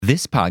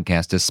This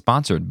podcast is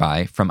sponsored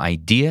by From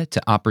Idea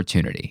to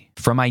Opportunity.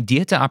 From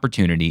Idea to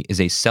Opportunity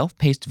is a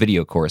self-paced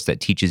video course that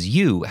teaches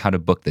you how to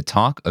book the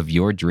talk of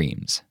your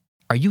dreams.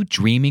 Are you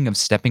dreaming of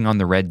stepping on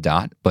the red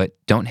dot, but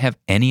don't have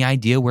any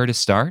idea where to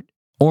start?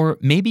 Or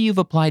maybe you've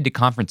applied to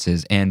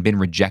conferences and been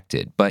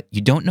rejected, but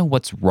you don't know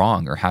what's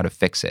wrong or how to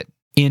fix it.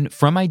 In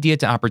From Idea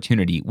to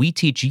Opportunity, we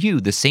teach you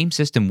the same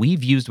system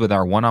we've used with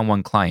our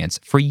one-on-one clients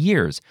for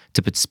years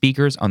to put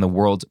speakers on the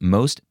world's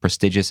most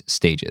prestigious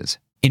stages.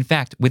 In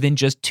fact, within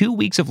just 2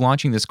 weeks of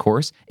launching this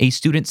course, a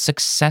student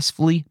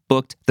successfully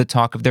booked the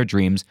talk of their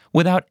dreams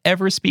without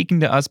ever speaking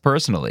to us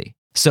personally.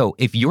 So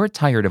if you're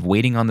tired of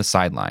waiting on the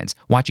sidelines,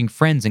 watching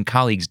friends and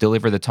colleagues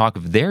deliver the talk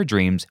of their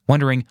dreams,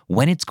 wondering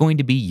when it's going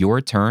to be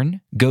your turn,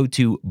 go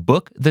to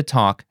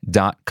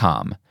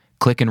bookthetalk.com.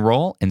 Click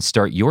enroll and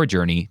start your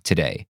journey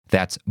today.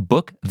 That's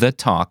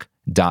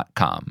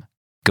bookthetalk.com.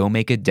 Go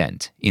make a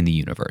dent in the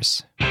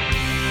universe.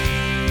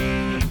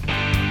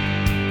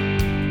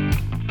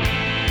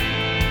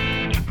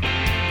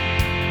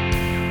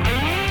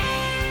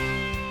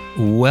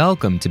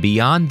 Welcome to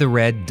Beyond the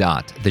Red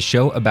Dot, the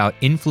show about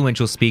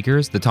influential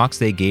speakers, the talks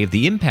they gave,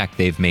 the impact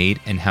they've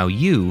made, and how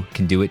you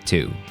can do it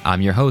too.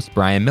 I'm your host,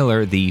 Brian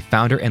Miller, the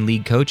founder and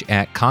lead coach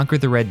at Conquer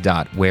the Red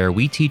Dot, where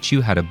we teach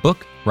you how to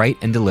book, write,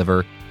 and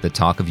deliver the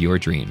talk of your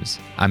dreams.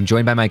 I'm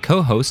joined by my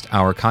co-host,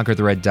 our Conquer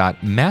the Red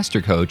Dot master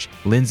coach,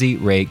 Lindsay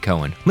Ray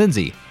Cohen.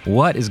 Lindsay,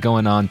 what is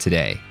going on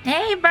today?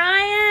 Hey, Brian.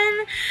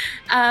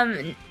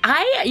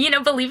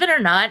 Believe it or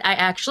not, I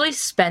actually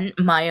spent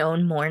my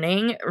own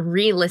morning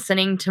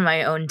re-listening to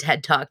my own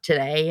TED Talk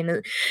today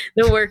and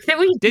the work that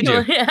we did.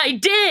 You? I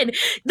did.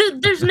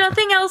 There's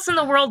nothing else in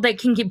the world that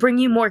can bring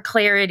you more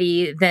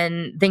clarity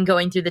than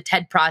going through the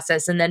TED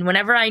process. And then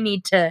whenever I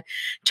need to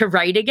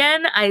write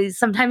again, I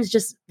sometimes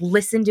just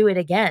listen to it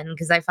again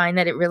because I find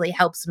that it really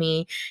helps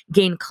me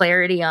gain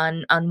clarity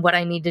on what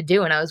I need to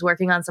do. And I was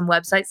working on some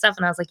website stuff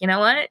and I was like, you know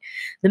what?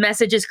 The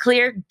message is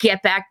clear.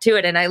 Get back to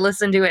it. And I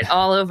listened to it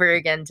all over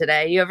again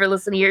today. You ever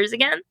listen to yours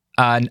again?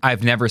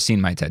 I've never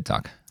seen my TED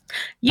Talk.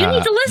 You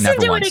need to listen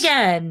to once. it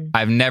again.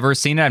 I've never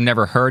seen it. I've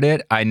never heard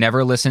it. I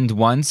never listened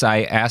once.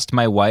 I asked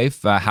my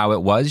wife how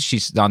it was.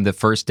 She's on the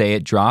first day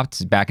it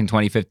dropped back in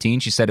 2015.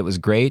 She said it was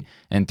great.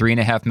 And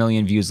 3.5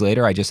 million views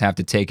later, I just have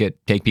to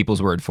take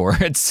people's word for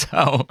it.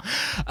 So,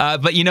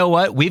 but you know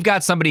what? We've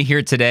got somebody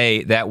here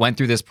today that went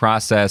through this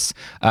process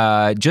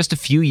just a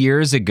few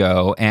years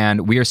ago,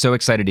 and we are so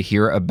excited to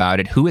hear about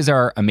it. Who is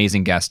our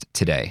amazing guest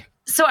today?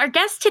 So our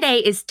guest today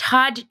is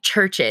Todd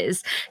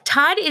Cherches.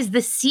 Todd is the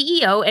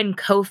CEO and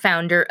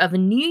co-founder of a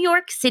New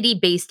York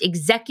City-based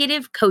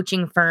executive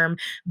coaching firm,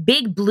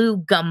 Big Blue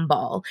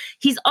Gumball.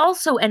 He's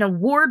also an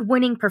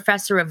award-winning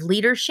professor of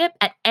leadership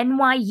at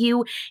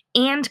NYU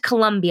and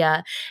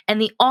Columbia,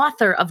 and the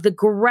author of the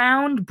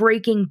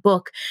groundbreaking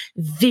book,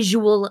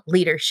 Visual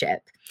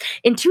Leadership.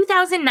 In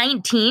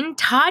 2019,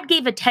 Todd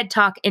gave a TED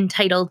Talk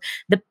entitled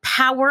The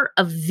Power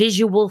of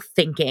Visual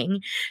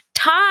Thinking.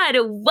 Todd,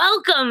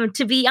 welcome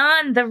to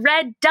Beyond the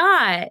Red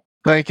Dot.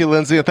 Thank you,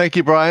 Lindsay, and thank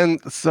you, Brian.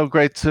 It's so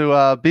great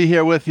to be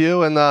here with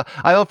you. And I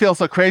don't feel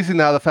so crazy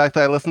now, the fact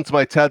that I listen to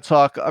my TED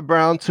Talk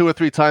around 2 or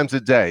 3 times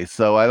a day.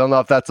 So I don't know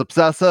if that's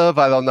obsessive.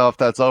 I don't know if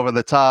that's over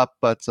the top.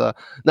 But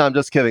no, I'm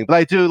just kidding. But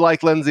I do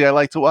like Lindsay. I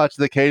like to watch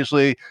it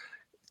occasionally.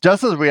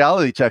 Just as a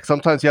reality check,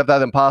 sometimes you have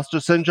that imposter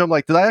syndrome.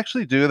 Like, did I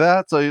actually do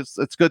that? So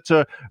it's good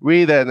to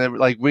read it, and it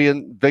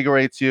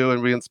reinvigorates you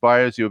and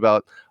re-inspires you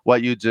about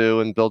what you do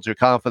and builds your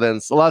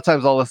confidence. A lot of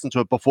times I'll listen to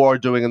it before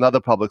doing another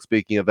public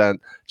speaking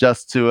event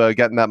just to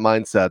get in that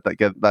mindset,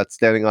 that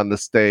standing on the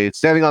stage,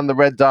 standing on the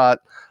red dot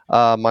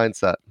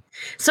mindset.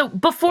 So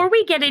before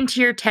we get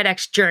into your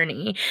TEDx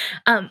journey,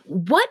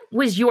 what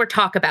was your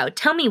talk about?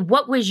 Tell me,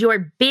 what was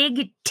your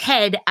big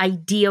TED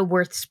idea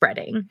worth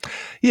spreading?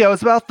 Yeah, it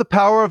was about the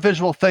power of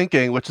visual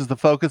thinking, which is the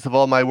focus of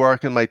all my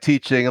work and my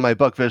teaching and my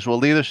book, Visual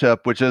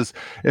Leadership, which is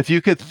if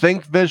you could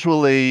think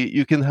visually,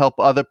 you can help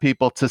other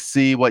people to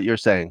see what you're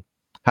saying.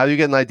 How do you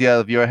get an idea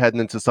of your head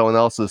into someone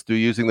else's? Through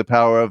using the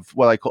power of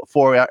what I call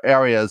 4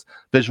 areas: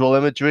 visual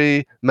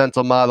imagery,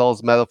 mental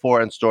models, metaphor,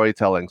 and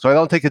storytelling. So I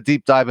don't take a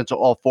deep dive into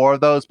all 4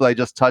 of those, but I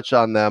just touch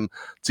on them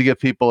to give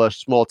people a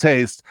small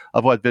taste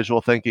of what visual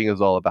thinking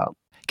is all about.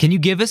 Can you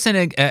give us an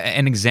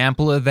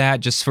example of that,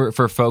 just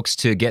for folks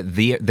to get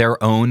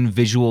their own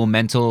visual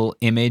mental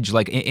image?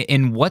 Like,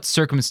 in what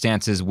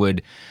circumstances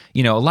would,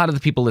 a lot of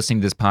the people listening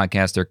to this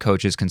podcast are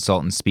coaches,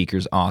 consultants,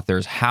 speakers,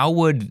 authors. How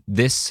would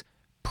this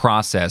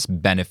process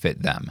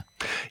benefit them?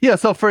 Yeah,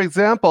 so for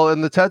example, in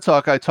the TED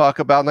Talk I talk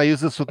about, and I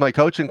use this with my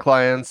coaching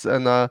clients,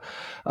 and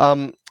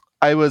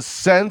I was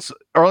sent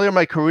earlier in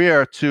my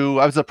career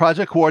I was a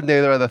project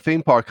coordinator at a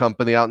theme park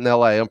company out in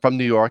LA. I'm from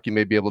New York. You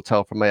may be able to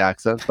tell from my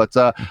accent, but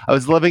I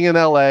was living in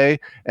LA,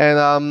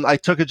 and I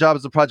took a job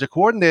as a project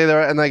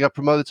coordinator, and I got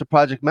promoted to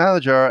project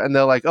manager. And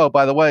they're like, oh,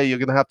 by the way, you're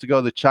going to have to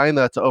go to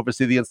China to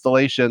oversee the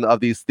installation of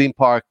these theme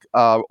park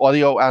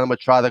audio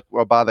animatronic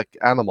robotic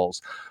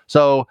animals.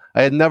 So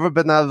I had never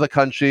been out of the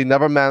country,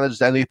 never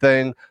managed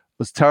anything.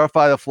 was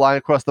terrified of flying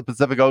across the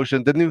Pacific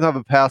Ocean, didn't even have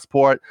a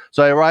passport.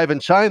 So I arrived in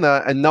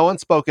China and no one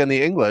spoke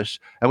any English.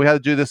 And we had to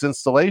do this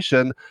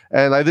installation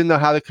and I didn't know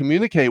how to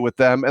communicate with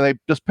them. And I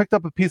just picked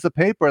up a piece of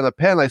paper and a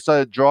pen. I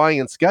started drawing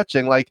and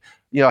sketching like,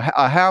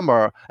 a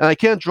hammer. And I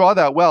can't draw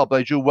that well, but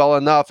I drew well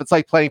enough. It's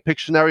like playing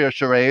Pictionary or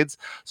charades.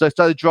 So I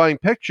started drawing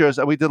pictures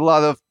and we did a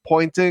lot of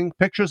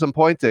pictures and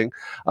pointing.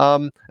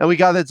 And we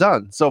got it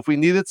done. So if we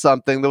needed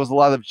something, there was a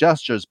lot of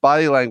gestures,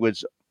 body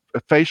language,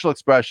 facial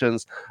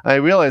expressions. And I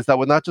realized that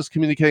we're not just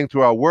communicating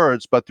through our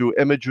words, but through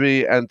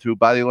imagery and through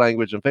body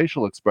language and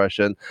facial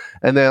expression.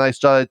 And then I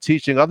started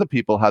teaching other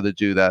people how to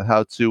do that,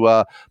 how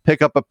to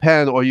pick up a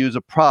pen or use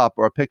a prop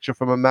or a picture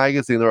from a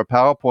magazine or a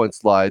PowerPoint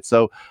slide.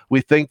 So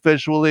we think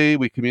visually,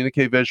 we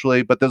communicate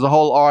visually, but there's a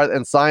whole art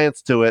and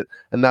science to it.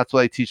 And that's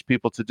what I teach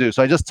people to do.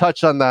 So I just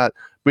touched on that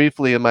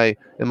briefly in my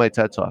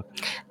TED Talk.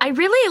 I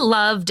really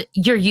loved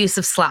your use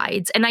of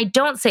slides. And I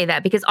don't say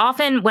that because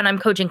often when I'm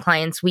coaching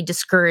clients, we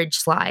discourage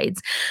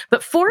slides.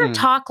 But for a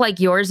talk like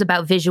yours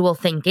about visual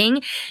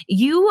thinking,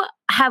 you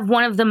have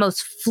one of the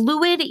most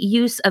fluid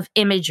use of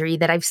imagery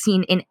that I've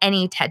seen in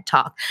any TED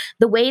Talk.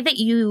 The way that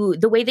you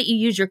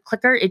use your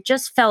clicker, it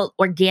just felt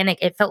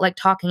organic. It felt like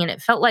talking, and it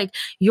felt like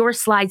your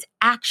slides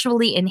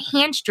actually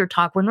enhanced your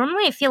talk, where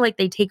normally I feel like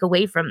they take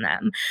away from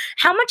them.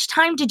 How much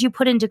time did you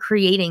put into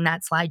creating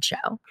that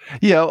slideshow?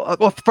 Yeah,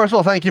 well, first of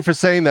all, thank you for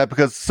saying that,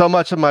 because so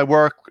much of my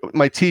work,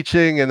 my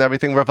teaching and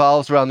everything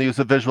revolves around the use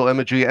of visual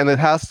imagery, and it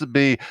has to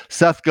be.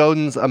 Seth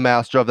Godin's a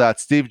master of that.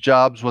 Steve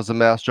Jobs was a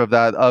master of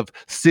that, of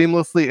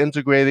seamlessly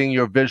integrating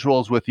your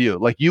visuals with you.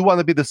 Like, you want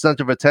to be the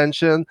center of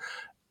attention.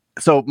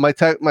 So my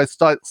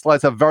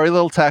slides have very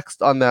little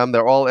text on them.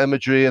 They're all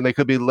imagery, and they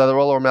could be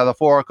literal or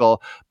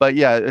metaphorical. But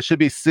yeah, it should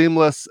be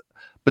seamless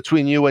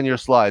between you and your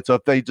slide. So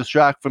if they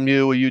distract from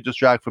you or you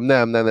distract from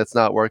them, then it's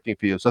not working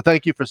for you. So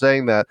thank you for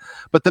saying that.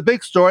 But the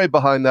big story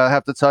behind that, I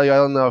have to tell you, I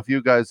don't know if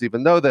you guys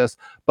even know this,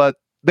 but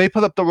they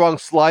put up the wrong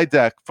slide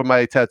deck for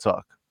my TED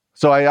Talk.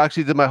 So I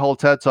actually did my whole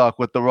TED Talk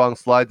with the wrong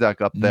slide deck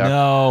up there.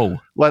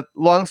 No. But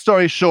long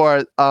story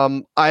short,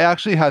 I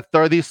actually had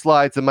 30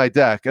 slides in my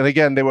deck. And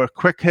again, they were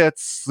quick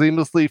hits,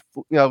 seamlessly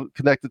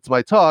connected to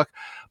my talk.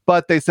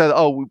 But they said,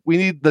 oh, we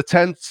need the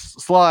 10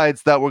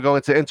 slides that we're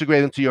going to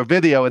integrate into your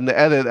video in the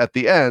edit at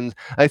the end.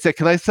 I said,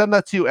 can I send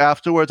that to you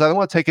afterwards? I don't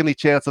want to take any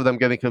chance of them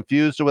getting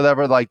confused or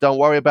whatever. Like, don't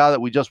worry about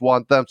it. We just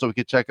want them so we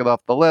can check it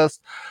off the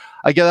list.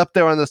 I get up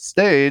there on the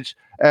stage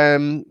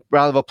and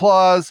round of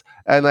applause.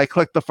 And I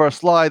click the first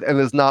slide, and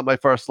it's not my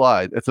first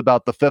slide. It's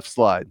about the fifth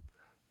slide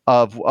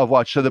of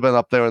what should have been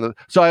up there.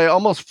 So I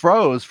almost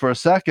froze for a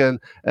second,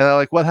 and I'm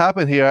like, what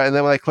happened here? And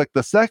then when I clicked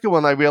the second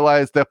one, I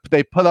realized that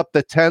they put up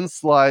the 10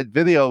 slide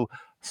video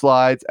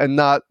slides and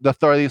not the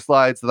 30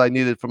 slides that I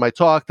needed for my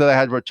talk that I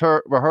had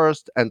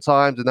rehearsed and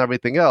timed and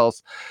everything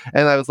else.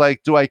 And I was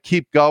like, do I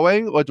keep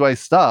going or do I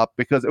stop?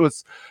 Because it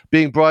was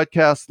being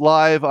broadcast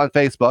live on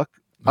Facebook.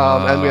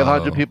 And we had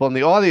 100 people in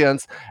the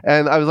audience.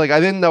 And I was like, I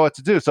didn't know what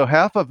to do. So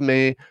half of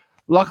me,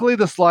 luckily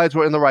the slides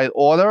were in the right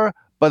order,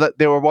 but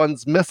there were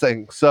ones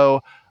missing.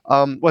 So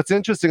what's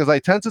interesting is I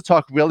tend to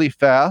talk really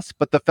fast,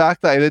 but the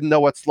fact that I didn't know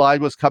what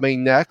slide was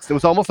coming next, it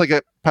was almost like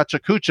a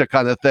Pachacucha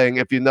kind of thing,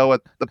 if you know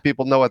what the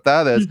people know what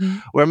that is.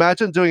 Or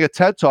imagine doing a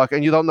TED Talk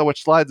and you don't know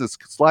which slide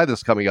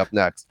is coming up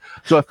next.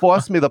 So it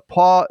forced me to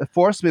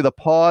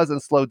pause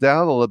and slow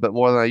down a little bit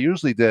more than I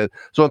usually did.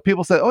 So when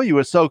people said, oh, you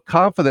were so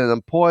confident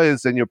and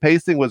poised and your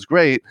pacing was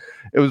great,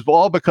 it was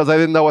all because I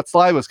didn't know what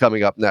slide was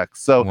coming up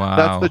next. So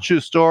That's the true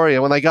story.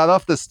 And when I got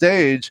off the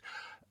stage,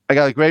 I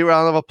got a great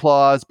round of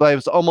applause, but I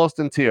was almost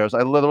in tears.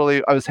 I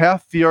was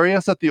half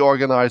furious at the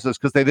organizers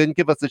because they didn't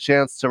give us a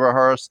chance to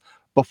rehearse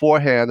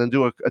beforehand and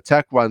do a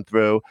tech run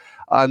through.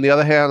 On the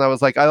other hand, I was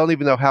like, I don't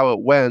even know how it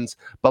went.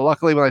 But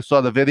luckily, when I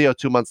saw the video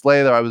 2 months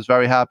later, I was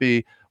very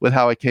happy with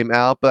how it came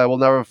out. But I will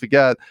never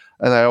forget,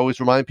 and I always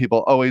remind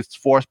people, always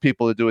force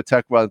people to do a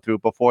tech run through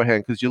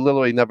beforehand, because you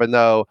literally never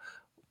know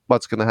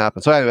what's going to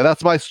happen. So anyway,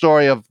 that's my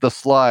story of the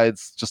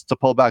slides, just to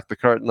pull back the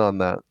curtain on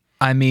that.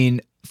 I mean,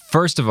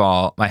 first of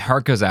all, my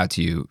heart goes out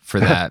to you for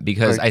that,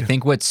 because I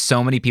think what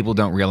so many people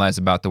don't realize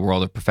about the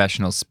world of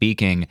professional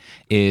speaking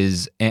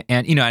is,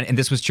 and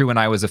this was true when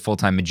I was a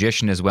full-time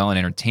magician as well in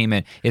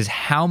entertainment, is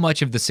how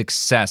much of the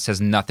success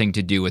has nothing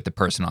to do with the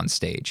person on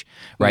stage,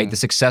 right? The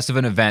success of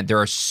an event, there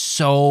are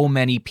so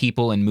many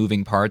people and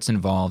moving parts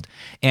involved.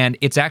 And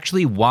it's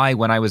actually why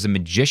when I was a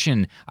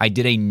magician, I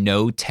did a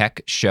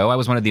no-tech show. I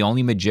was one of the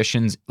only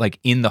magicians like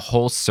in the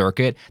whole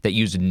circuit that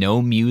used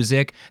no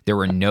music. There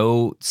were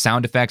no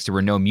sound effects. There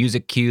were no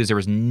music cues. There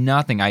was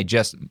nothing. I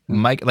just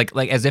like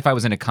as if I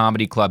was in a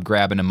comedy club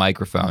grabbing a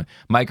microphone,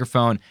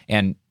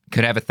 and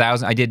could have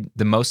 1,000.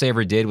 The most I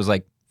ever did was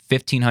like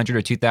 1,500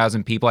 or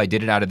 2,000 people. I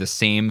did it out of the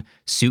same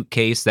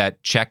suitcase that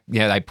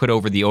I put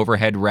over the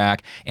overhead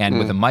rack, and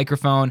with a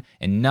microphone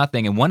and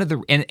nothing.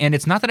 And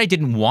it's not that I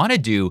didn't want to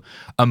do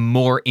a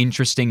more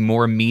interesting,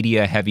 more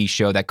media heavy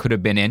show that could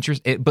have been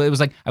interesting, but it was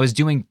like I was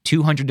doing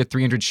 200 to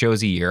 300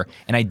 shows a year,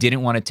 and I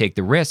didn't want to take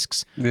the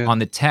risks on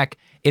the tech.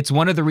 It's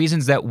one of the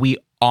reasons that we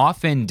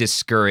often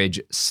discourage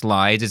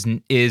slides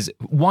is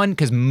one,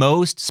 because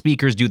most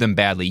speakers do them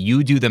badly.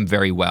 You do them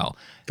very well.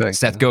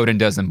 Seth Godin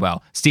does them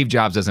well. Steve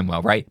Jobs does them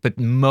well, right? But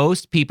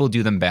most people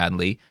do them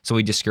badly, so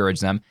we discourage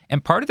them.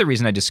 And part of the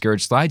reason I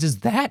discourage slides is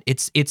that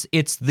it's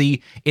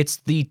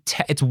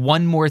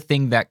one more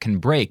thing that can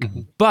break.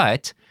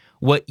 But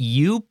what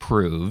you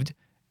proved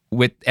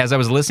as I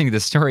was listening to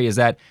this story is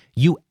that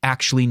you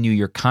actually knew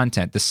your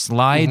content. The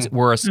slides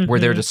were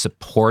there to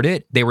support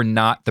it. They were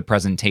not the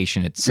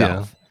presentation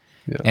itself.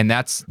 Yeah. And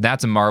that's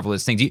a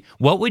marvelous thing.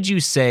 What would you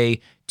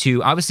say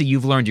to, obviously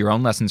you've learned your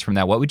own lessons from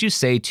that. What would you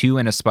say to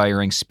an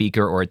aspiring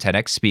speaker or a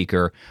TEDx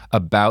speaker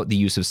about the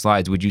use of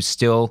slides? Would you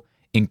still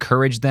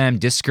encourage them,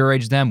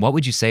 discourage them? What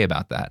would you say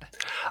about that?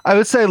 I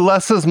would say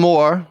less is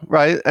more,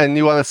 right? And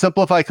you want to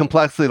simplify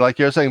complexity, like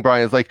you're saying,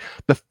 Brian. It's like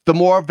the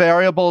more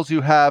variables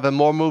you have and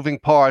more moving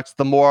parts,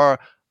 the more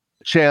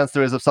chance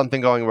there is of something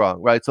going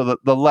wrong, right? So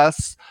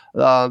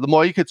the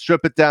more you could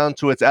strip it down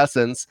to its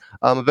essence.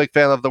 I'm a big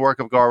fan of the work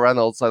of Gar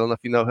Reynolds. I don't know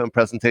if you know him,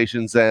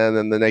 Presentation Zen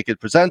and The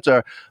Naked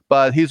Presenter,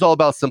 but he's all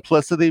about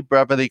simplicity,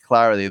 brevity,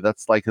 clarity.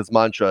 That's like his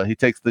mantra. He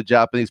takes the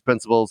Japanese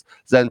principles,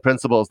 Zen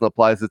principles, and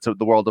applies it to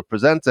the world of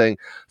presenting.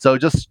 So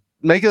just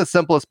make it as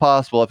simple as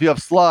possible. If you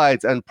have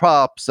slides and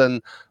props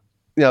and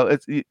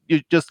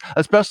you just,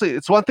 especially,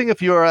 it's one thing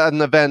if you're at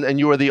an event and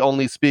you are the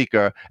only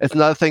speaker. It's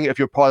another thing if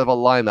you're part of a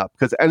lineup,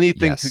 because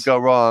anything could go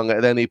wrong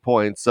at any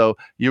point. So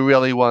you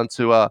really want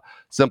to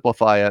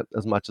simplify it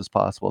as much as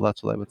possible.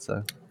 That's what I would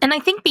say. And I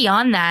think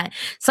beyond that,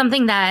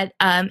 something that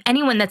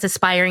anyone that's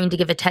aspiring to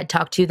give a TED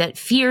Talk to that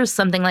fears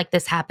something like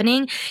this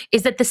happening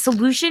is that the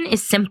solution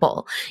is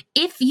simple.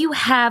 If you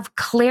have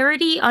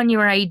clarity on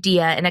your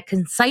idea and a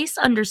concise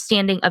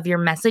understanding of your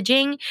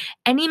messaging,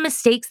 any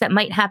mistakes that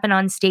might happen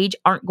on stage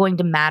aren't going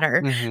to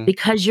matter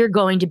because you're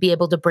going to be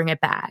able to bring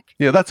it back.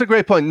 Yeah, that's a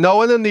great point. No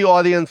one in the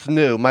audience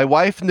knew. My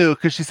wife knew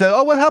because she said,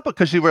 "Oh, what happened?"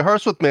 Because she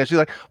rehearsed with me. And she's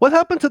like, "What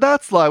happened to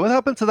that slide? What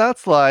happened to that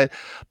slide?"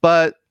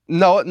 But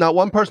no, not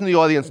one person in the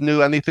audience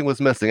knew anything was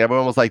missing.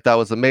 Everyone was like, that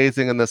was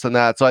amazing and this and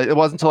that. So it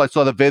wasn't until I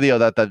saw the video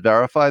that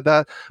verified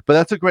that. But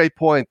that's a great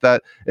point,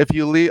 that if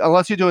you leave,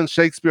 unless you're doing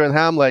Shakespeare and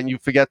Hamlet and you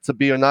forget to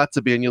be or not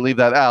to be and you leave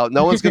that out,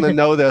 no one's going to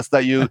notice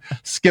that you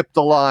skipped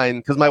a line.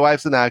 Because my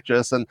wife's an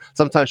actress and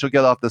sometimes she'll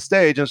get off the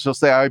stage and she'll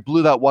say, I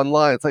blew that one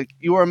line. It's like,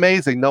 you were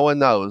amazing. No one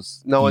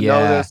knows. No one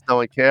noticed. No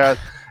one cared.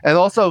 And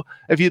also,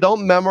 if you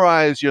don't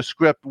memorize your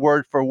script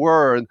word for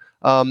word,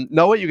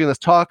 know what you're going to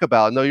talk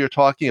about, know your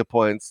talking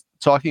points.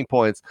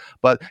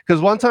 But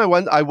because one time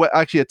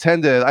actually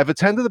attended, I've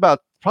attended about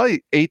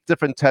probably 8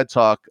 different TED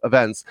Talk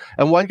events,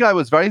 and one guy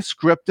was very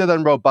scripted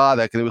and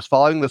robotic, and he was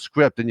following the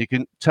script, and you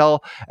can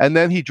tell, and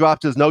then he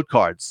dropped his note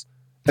cards.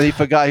 And he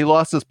forgot, he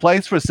lost his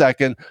place for a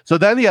second. So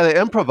then he had to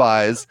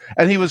improvise,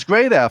 and he was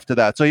great after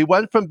that. So he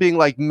went from being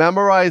like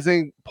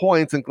memorizing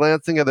points and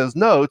glancing at his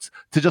notes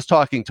to just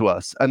talking to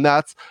us. And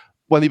that's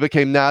when he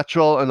became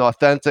natural and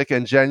authentic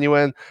and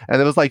genuine.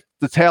 And it was like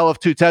the tale of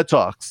 2 TED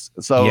Talks.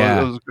 So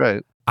it was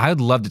great. I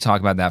would love to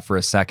talk about that for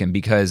a second,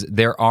 because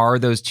there are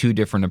those 2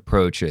 different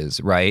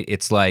approaches, right?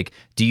 It's like,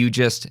 do you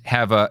just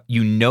have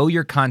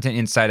your content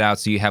inside out,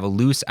 so you have a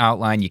loose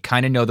outline, you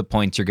kind of know the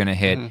points you're going to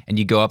hit, and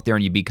you go up there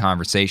and you be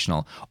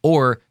conversational?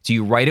 Or do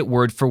you write it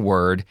word for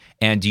word,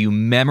 and do you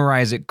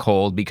memorize it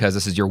cold because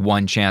this is your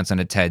one chance on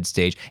a TED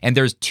stage? And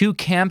there's 2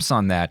 camps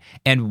on that.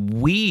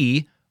 And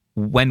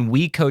when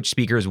we coach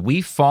speakers,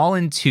 we fall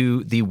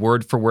into the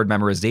word for word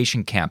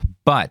memorization camp.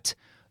 But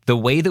the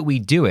way that we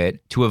do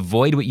it, to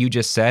avoid what you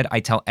just said,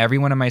 I tell every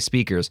one of my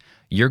speakers,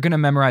 you're going to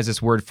memorize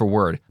this word for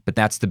word, but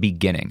that's the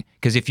beginning.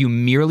 Because if you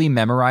merely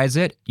memorize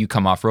it, you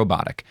come off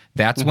robotic.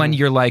 That's when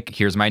you're like,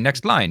 here's my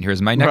next line, here's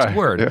my next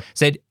word. Yeah.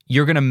 Said,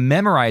 you're going to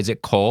memorize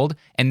it cold,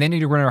 and then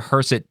you're going to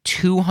rehearse it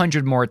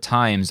 200 more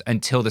times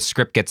until the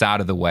script gets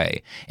out of the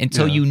way,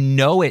 until you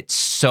know it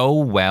so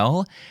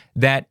well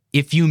that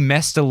if you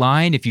missed a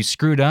line, if you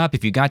screwed up,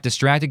 if you got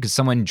distracted because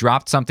someone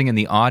dropped something in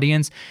the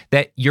audience,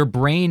 that your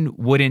brain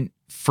wouldn't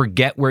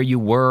forget where you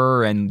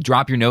were and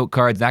drop your note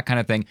cards, that kind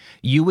of thing.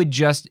 You would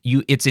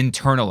it's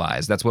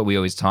internalized. That's what we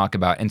always talk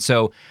about. And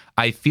so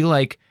I feel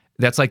like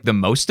that's like the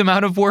most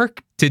amount of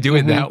work to do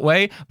it that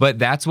way, but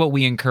that's what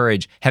we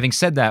encourage. Having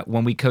said that,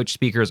 when we coach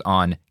speakers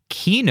on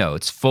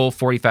keynotes, full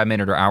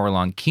 45-minute or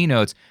hour-long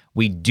keynotes,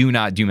 we do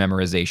not do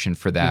memorization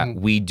for that.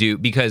 We do,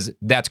 because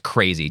that's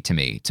crazy to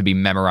me, to be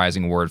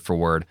memorizing word for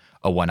word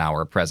a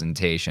 1-hour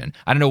presentation.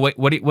 I don't know,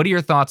 what are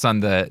your thoughts on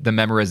the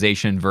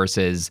memorization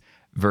versus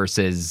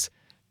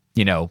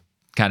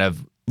kind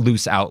of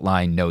loose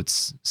outline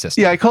notes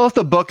system? Yeah, I call it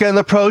the bookend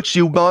approach.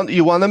 You want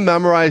to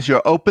memorize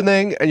your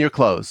opening and your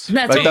close.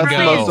 That's the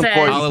most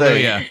important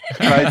thing.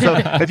 Right?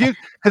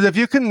 So if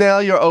you can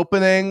nail your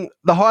opening,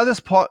 the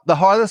hardest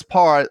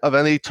part of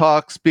any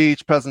talk,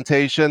 speech,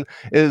 presentation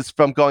is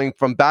from going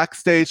from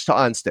backstage to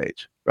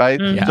onstage.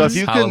 Right? Yes. So if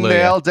you can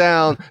nail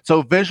down,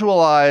 so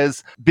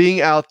visualize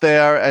being out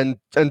there and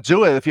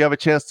do it. If you have a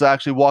chance to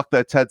actually walk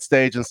that TED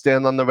stage and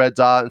stand on the red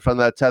dot in front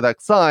of that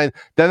TEDx sign,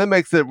 then it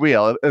makes it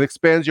real. It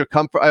expands your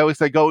comfort. I always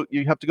say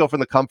you have to go from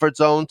the comfort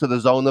zone to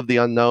the zone of the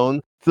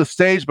unknown. the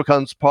stage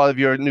becomes part of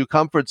your new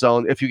comfort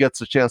zone if you get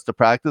the chance to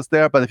practice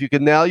there. But if you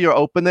can nail your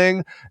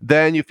opening,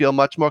 then you feel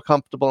much more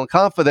comfortable and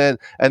confident.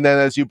 And then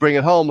as you bring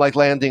it home, like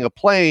landing a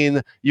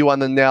plane, you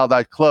want to nail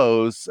that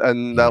close,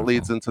 and that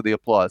leads into the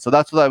applause. So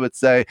that's what I would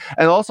say.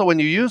 And also, when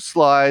you use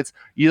slides,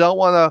 you don't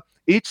want to,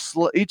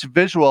 each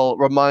visual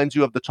reminds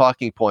you of the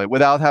talking point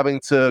without having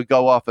to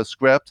go off a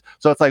script.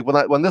 So it's like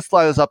when this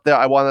slide is up there,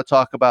 I want to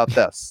talk about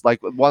this. Like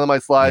one of my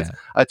slides,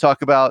 I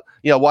talk about,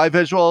 why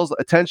visuals: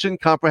 attention,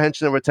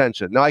 comprehension, and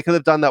retention. Now I could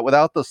have done that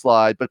without the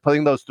slide, but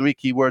putting those 3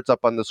 keywords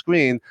up on the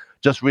screen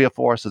just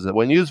reinforces it.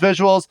 When you use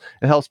visuals,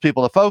 it helps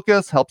people to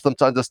focus, helps them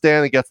to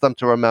understand, and gets them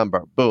to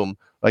remember. Boom.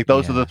 Like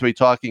those are the 3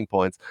 talking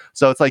points.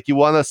 So it's like you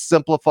want to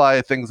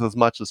simplify things as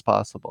much as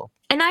possible.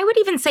 And I would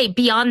even say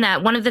beyond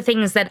that, one of the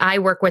things that I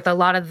work with a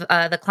lot of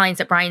the clients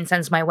that Brian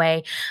sends my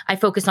way, I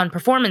focus on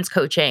performance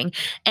coaching.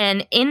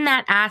 And in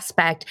that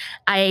aspect,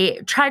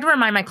 I try to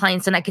remind my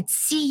clients, and I could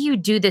see you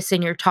do this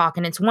in your talk.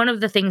 And it's one of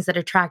the things that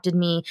attracted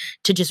me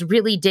to just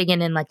really dig in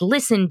and like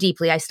listen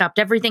deeply. I stopped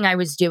everything I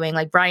was doing.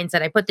 Like Brian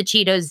said, I put the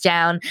Cheetos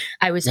down.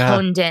 I was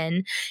honed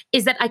in.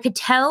 Is that I could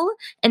tell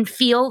and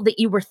feel that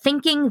you were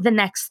thinking the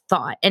next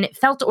thought, and it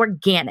felt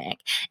organic,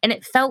 and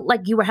it felt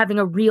like you were having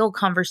a real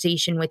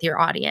conversation with your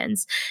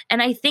audience.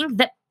 And I think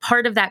that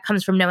part of that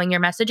comes from knowing your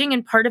messaging,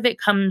 and part of it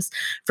comes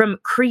from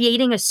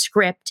creating a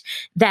script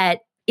that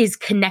is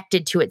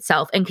connected to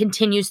itself and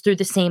continues through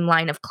the same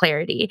line of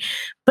clarity.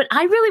 But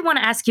I really want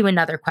to ask you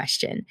another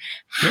question.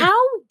 How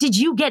did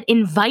you get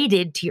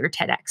invited to your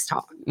TEDx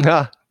talk?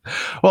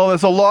 Well,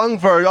 there's a long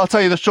version. I'll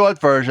tell you the short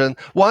version.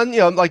 One,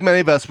 like many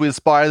of us, we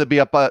aspire to be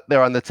up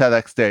there on the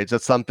TEDx stage.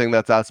 That's something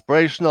that's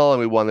aspirational and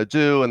we want to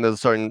do. And there's a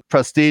certain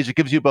prestige. It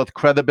gives you both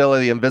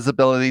credibility and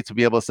visibility to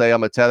be able to say,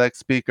 I'm a TEDx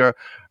speaker,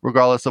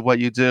 regardless of what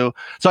you do.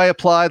 So I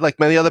applied like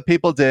many other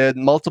people did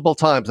multiple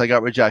times. I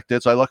got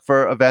rejected. So I looked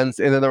for events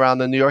in and around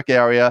the New York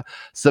area,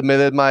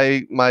 submitted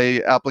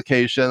my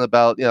application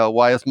about,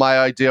 why is my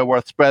idea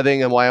worth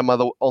spreading and why am I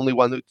the only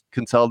one who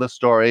can tell this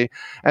story.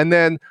 And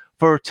then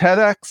for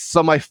TEDx,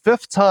 so my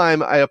 5th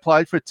time, I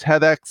applied for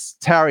TEDx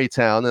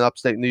Tarrytown in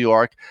upstate New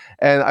York,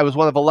 and I was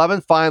one of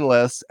 11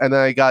 finalists, and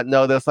then I got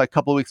notice like a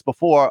couple of weeks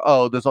before,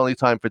 there's only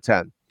time for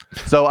 10.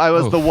 So I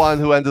was the one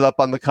who ended up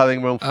on the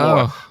cutting room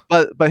floor.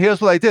 But here's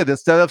what I did.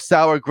 Instead of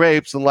sour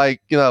grapes and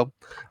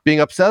being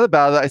upset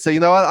about it, I said, you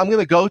know what, I'm going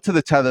to go to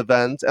the TED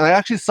event. And I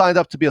actually signed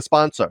up to be a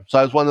sponsor. So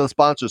I was one of the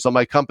sponsors. So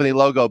my company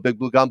logo, Big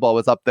Blue Gumball,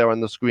 was up there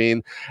on the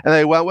screen. And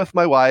I went with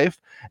my wife.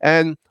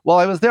 And while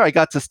I was there, I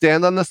got to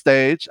stand on the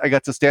stage. I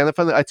got to stand in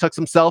front I took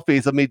some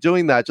selfies of me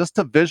doing that just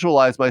to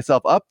visualize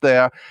myself up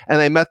there. And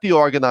I met the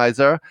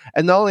organizer.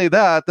 And not only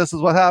that, this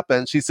is what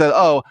happened. She said,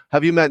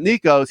 have you met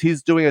Nico's?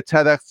 He's doing a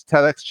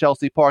TEDx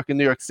Chelsea Park in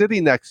New York City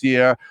next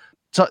year.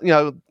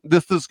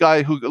 This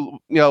guy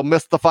who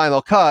missed the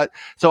final cut,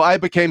 so I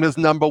became his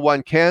number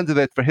 1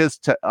 candidate for his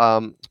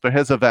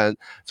event.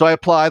 So I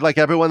applied like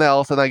everyone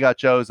else, and I got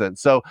chosen.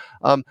 So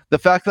the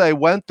fact that I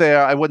went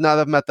there, I would not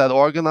have met that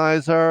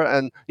organizer,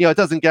 and it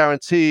doesn't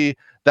guarantee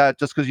that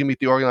just because you meet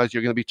the organizer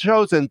you're going to be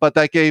chosen. But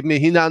that gave me,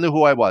 he now knew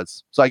who I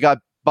was, so I got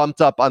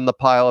bumped up on the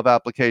pile of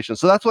applications.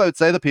 So that's what I would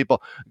say to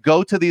people.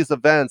 Go to these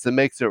events. It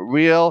makes it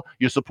real.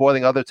 You're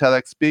supporting other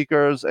TEDx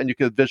speakers, and you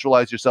could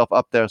visualize yourself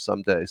up there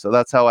someday. So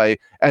that's how I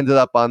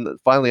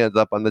finally ended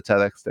up on the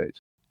TEDx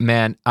stage.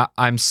 Man,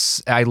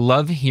 I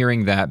love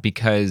hearing that,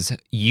 because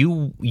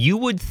you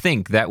would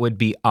think that would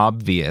be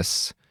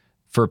obvious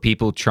for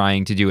people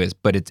trying to do it,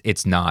 but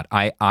it's not.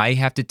 I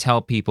have to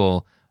tell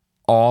people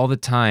all the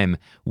time,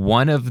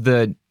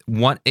 the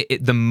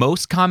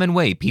most common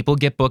way people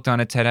get booked on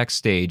a TEDx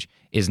stage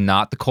is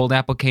not the cold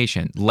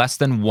application. Less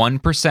than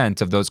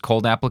 1% of those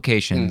cold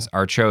applications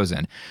are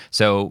chosen.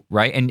 So,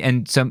 right?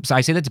 And so I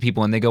say that to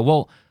people and they go,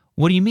 well,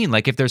 what do you mean?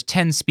 Like if there's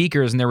 10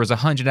 speakers and there was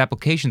 100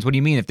 applications, what do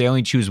you mean if they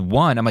only choose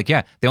 1? I'm like,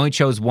 yeah, they only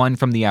chose 1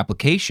 from the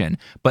application,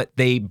 but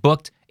they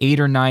booked 8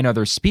 or 9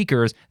 other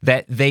speakers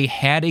that they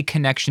had a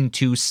connection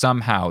to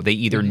somehow. They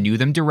either knew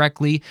them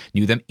directly,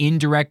 knew them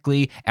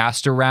indirectly,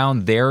 asked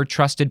around their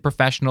trusted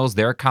professionals,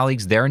 their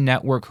colleagues, their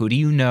network. Who do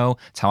you know?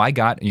 That's how I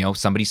got,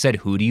 somebody said,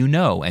 who do you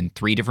know? And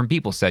 3 different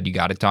people said, you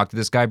got to talk to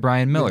this guy,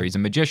 Brian Miller. He's a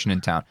magician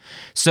in town.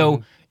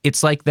 So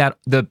it's like that,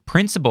 the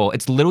principle,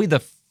 it's literally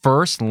the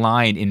first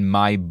line in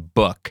my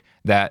book,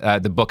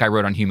 that the book I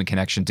wrote on human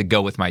connection to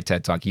go with my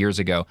TED Talk years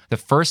ago. The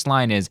first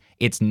line is,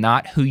 it's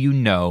not who you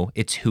know,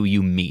 it's who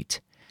you meet.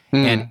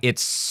 And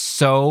it's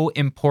so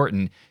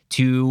important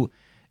to,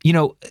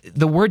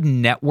 the word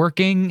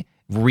networking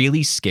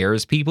really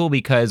scares people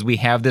because we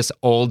have this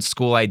old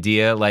school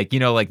idea,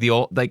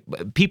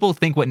 people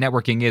think what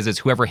networking is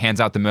whoever hands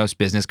out the most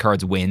business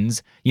cards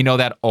wins.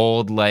 That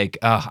old,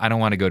 I don't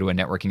want to go to a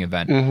networking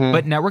event.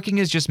 But networking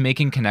is just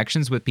making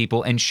connections with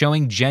people and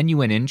showing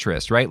genuine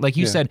interest, right? Like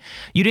you said,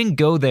 you didn't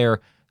go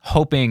there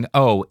hoping,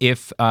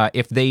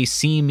 if they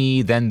see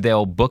me, then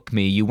they'll book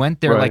me. You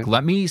went there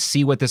let me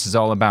see what this is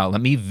all about.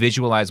 Let me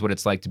visualize what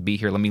it's like to be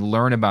here. Let me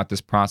learn about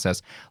this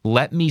process.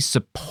 Let me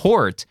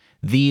support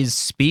these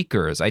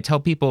speakers. I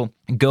tell people,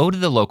 go to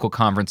the local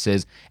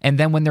conferences, and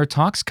then when their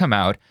talks come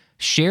out,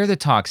 Share the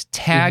talks,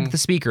 tag the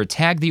speaker,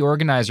 tag the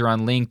organizer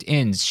on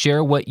LinkedIn,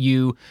 share what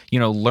you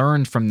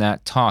learned from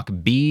that talk.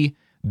 Be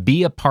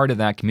a part of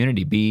that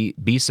community.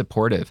 Be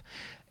supportive.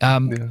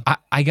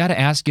 I got to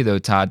ask you though,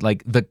 Todd,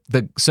 like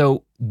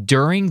so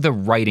during the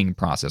writing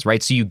process,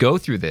 right? So you go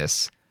through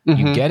this,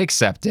 you get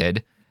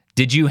accepted.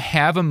 Did you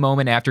have a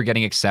moment after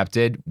getting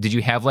accepted? Did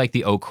you have like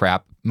the oh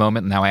crap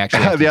moment? Now I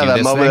actually have to do that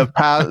this moment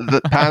thing? of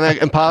the panic,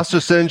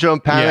 imposter syndrome,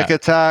 panic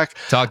attack.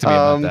 Talk to me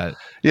about that.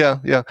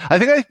 Yeah. I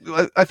think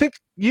I think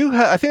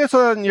I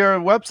saw on your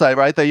website,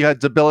 right, that you had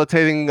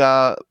debilitating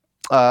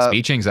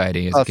Speech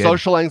anxiety as a kid.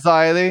 Social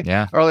anxiety.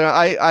 Yeah. Earlier,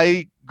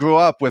 I grew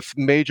up with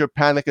major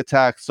panic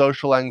attacks,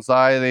 social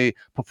anxiety,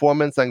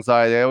 performance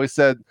anxiety. I always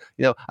said,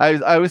 I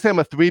always say I'm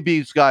a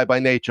 3Bs guy by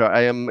nature.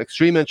 I am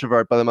extreme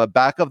introvert, but I'm a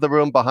back of the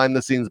room, behind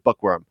the scenes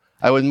bookworm.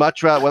 I would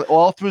much rather,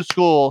 all through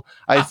school,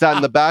 I sat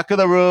in the back of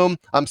the room.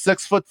 I'm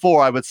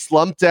 6'4". I would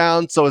slump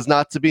down so as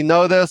not to be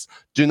noticed.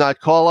 Do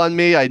not call on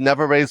me. I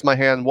never raised my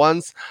hand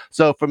once.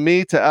 So for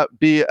me to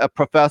be a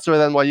professor at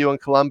NYU in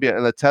Columbia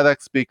and a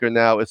TEDx speaker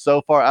now is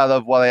so far out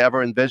of what I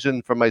ever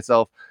envisioned for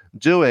myself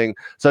doing.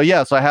 So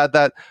I had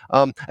that.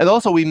 And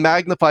also we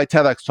magnify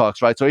TEDx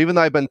talks, right? So even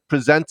though I've been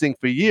presenting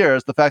for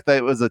years, the fact that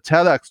it was a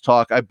TEDx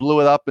talk, I blew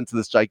it up into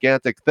this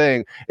gigantic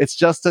thing. It's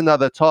just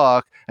another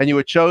talk, and you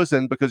were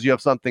chosen because you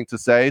have something to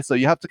say. So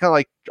you have to kind of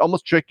like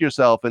almost trick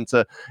yourself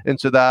into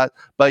that.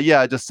 But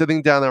yeah, just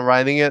sitting down and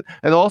writing it.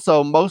 And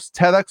also most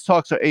TED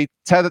talks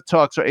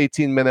are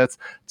 18 minutes.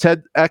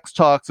 TEDx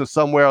talks are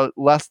somewhere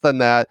less than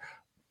that.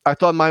 I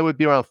thought mine would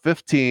be around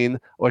 15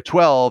 or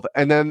 12,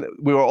 and then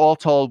we were all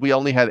told we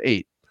only had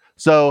 8.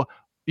 So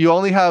you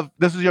only have,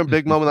 this is your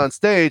big moment on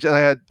stage, and I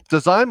had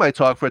designed my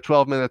talk for a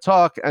 12-minute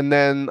talk, and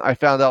then I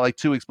found out like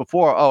 2 weeks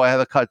before, I had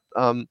to cut,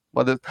 I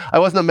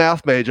wasn't a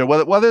math major.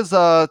 What is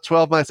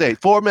 12 minus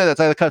 8? 4 minutes.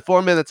 I had to cut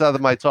 4 minutes out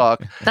of my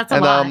talk. That's a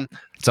lot.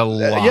 It's a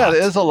lot. Yeah,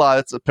 it is a lot.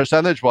 It's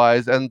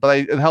percentage-wise, but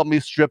it helped me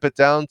strip it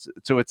down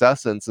to its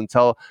essence and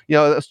tell,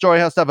 a story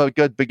has to have a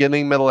good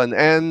beginning, middle, and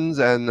end,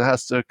 and it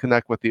has to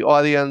connect with the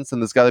audience,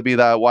 and there's got to be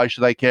that, why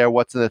should I care?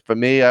 What's in it for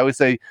me? I always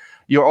say,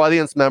 your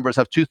audience members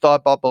have 2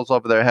 thought bubbles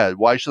over their head.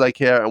 Why should I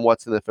care, and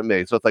what's in it for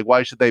me? So it's like,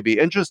 why should they be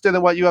interested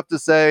in what you have to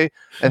say,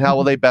 and how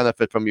will they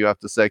benefit from you have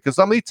to say? Because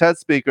some of these TED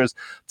speakers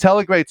tell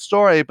a great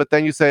story, but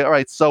then you say, all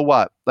right, so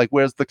what? Like,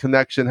 where's the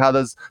connection? How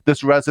does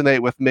this resonate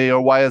with me?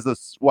 Or why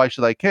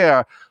should I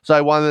care? So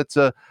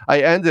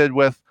I ended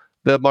with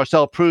the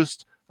Marcel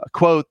Proust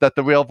quote that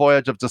the real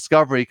voyage of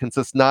discovery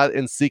consists not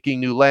in seeking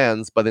new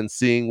lands, but in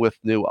seeing with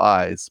new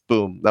eyes.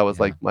 Boom. That was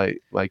like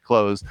my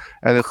close.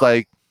 And it's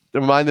like, to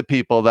remind the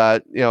people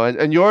that,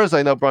 and yours,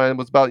 I know, Brian,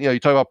 was about, you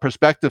talk about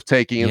perspective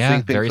taking and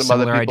seeing things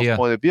from other people's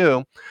point of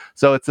view.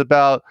 So it's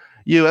about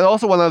you. And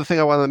also one other thing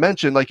I wanted to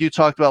mention, like you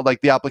talked about, like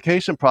the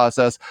application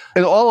process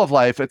in all of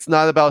life. It's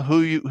not about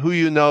who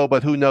you know,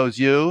 but who knows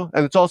you.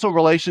 And it's also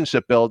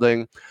relationship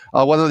building.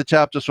 One of the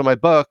chapters from my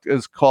book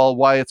is called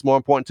Why It's More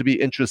Important to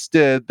Be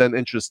Interested Than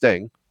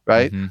Interesting.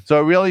 Right. So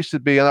it really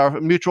should be. And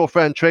our mutual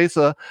friend,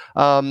 Teresa,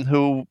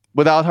 who,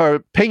 without her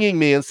pinging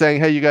me and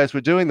saying, hey, you guys were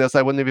doing this,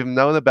 I wouldn't have even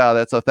known about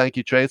it. So thank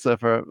you, Teresa,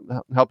 for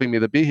helping me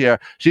to be here.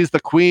 She's the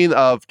queen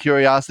of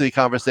curiosity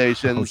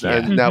conversations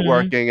and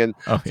networking. And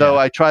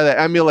I try to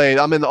emulate.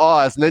 I'm in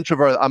awe as an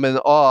introvert. I'm in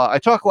awe. I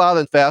talk loud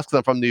and fast because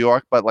I'm from New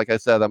York, but like I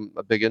said, I'm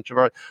a big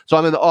introvert. So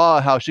I'm in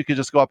awe how she could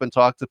just go up and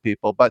talk to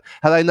people. But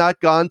had I not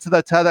gone to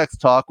the TEDx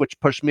talk, which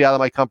pushed me out of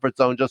my comfort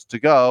zone just to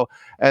go,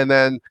 and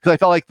then because I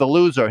felt like the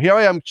loser, here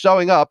I am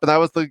showing up, and I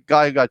was the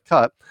guy who got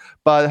cut.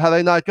 But had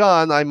I not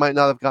gone, I might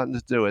not have gotten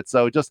to do it.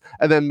 So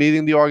and then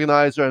meeting the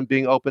organizer and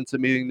being open to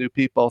meeting new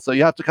people. So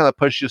you have to kind of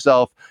push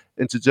yourself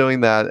into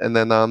doing that. And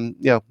then,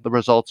 the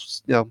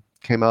results,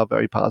 came out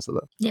very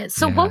positive. Yeah.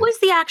 So what was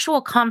the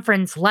actual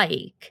conference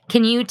like?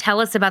 Can you tell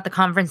us about the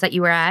conference that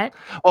you were at?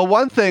 Well,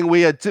 one thing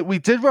we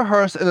did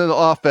rehearse in an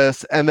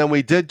office, and then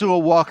we did do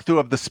a walkthrough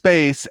of the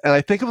space. And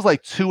I think it was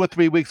like 2 or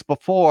 3 weeks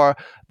before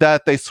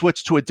that they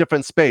switched to a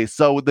different space.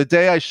 So the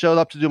day I showed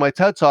up to do my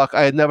TED Talk,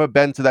 I had never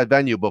been to that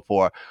venue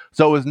before.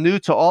 So it was new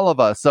to all of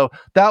us. So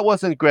that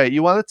wasn't great.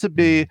 You want it to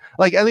be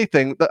like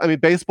anything. I mean,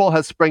 baseball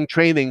has spring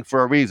training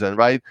for a reason,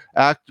 right?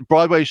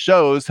 Broadway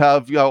shows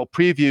have,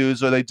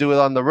 previews, or they do it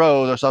on the road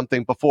or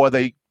something before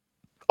they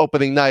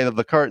opening night of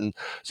the curtain.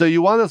 So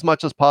you want as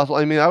much as possible.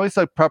 I mean, I always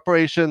say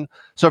preparation.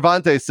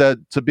 Cervantes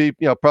said to be,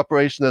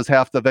 preparation is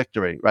half the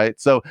victory, right?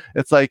 So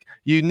it's like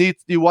you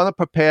want to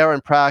prepare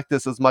and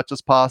practice as much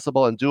as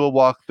possible and do a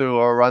walkthrough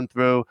or a run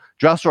through,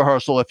 dress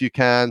rehearsal if you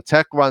can,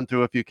 tech run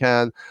through if you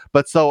can.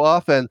 But so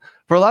often,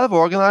 for a lot of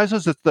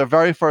organizers, it's their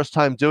very first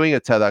time doing a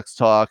TEDx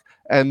talk,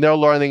 and they're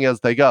learning as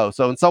they go.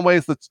 So in some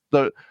ways,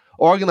 the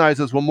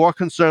organizers were more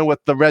concerned with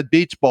the red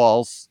beach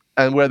balls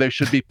and where they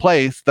should be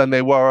placed than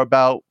they were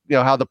about,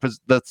 how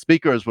the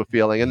speakers were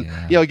feeling.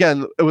 And,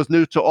 again, it was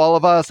new to all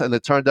of us, and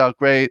it turned out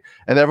great.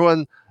 And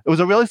everyone, it was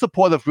a really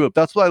supportive group.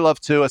 That's what I love,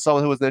 too, as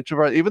someone who was an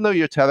introvert. Even though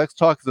your TEDx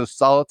talk is a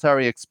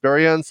solitary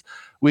experience,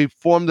 we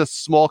formed this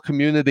small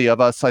community of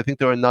us. I think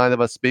there were 9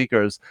 of us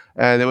speakers,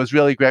 and it was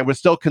really great. We're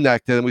still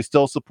connected and we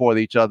still support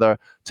each other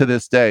to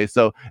this day.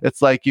 So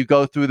it's like you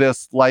go through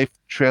this life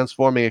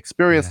transforming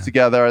experience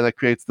together, and it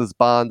creates this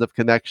bond of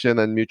connection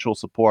and mutual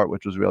support,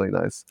 which was really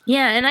nice.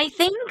 Yeah, and I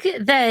think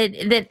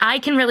that I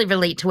can really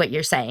relate to what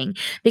you're saying,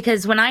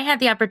 because when I had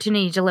the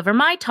opportunity to deliver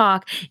my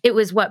talk, it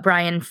was what,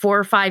 Brian, 4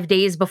 or 5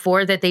 days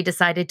before that they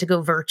decided to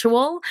go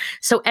virtual.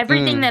 So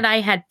everything that I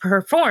had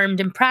performed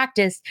and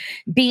practiced,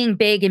 being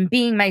big and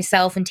being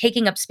myself and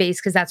taking up space,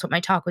 because that's what my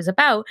talk was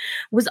about,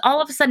 was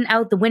all of a sudden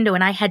out the window,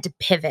 and I had to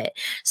pivot.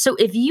 So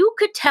if you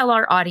could tell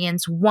our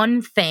audience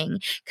one thing,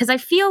 because I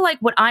feel like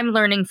what I'm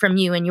learning from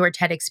you and your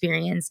TED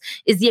experience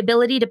is the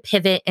ability to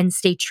pivot and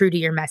stay true to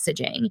your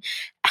messaging.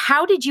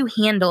 How did you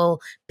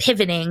handle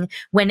pivoting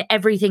when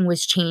everything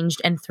was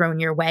changed and thrown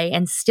your way,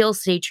 and still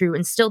stay true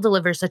and still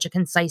deliver such a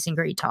concise and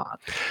great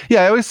talk?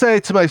 Yeah, I always say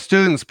to my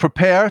students,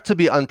 prepare to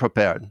be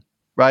unprepared,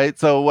 right?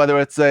 So whether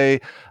it's a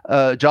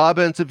job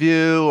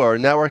interview or a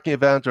networking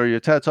event or your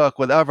TED Talk,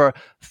 whatever,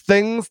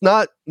 things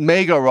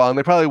may go wrong.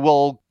 They probably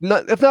will,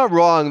 if not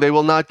wrong, they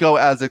will not go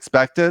as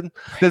expected.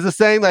 There's a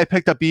saying that I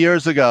picked up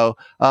years ago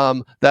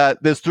that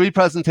there's 3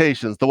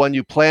 presentations: the one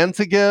you plan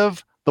to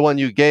give, the one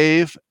you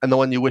gave, and the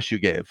one you wish you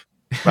gave.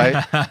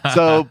 Right.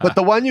 So, but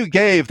the one you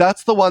gave,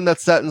 that's the one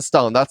that's set in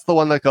stone. That's the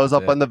one that goes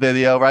up on the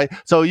video. Right.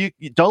 So you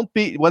don't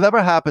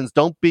whatever happens,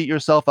 don't beat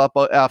yourself up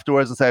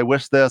afterwards and say, I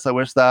wish this, I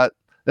wish that.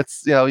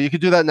 It's, you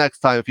could do that next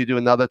time if you do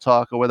another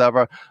talk or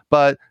whatever,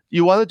 but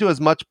you want to do as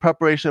much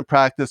preparation and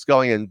practice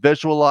going in,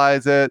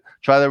 visualize it,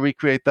 try to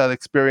recreate that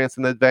experience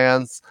in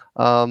advance.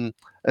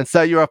 And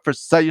set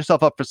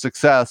yourself up for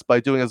success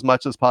by doing as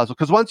much as possible.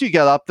 Because once you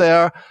get up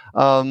there,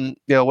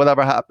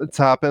 whatever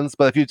happens.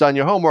 But if you've done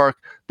your homework,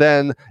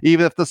 then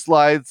even if the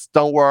slides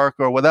don't work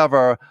or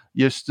whatever,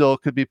 you still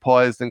could be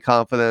poised and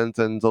confident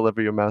and deliver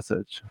your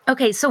message.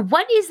 Okay, so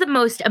what is the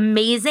most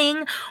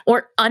amazing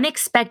or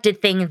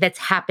unexpected thing that's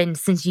happened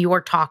since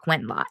your talk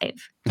went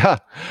live?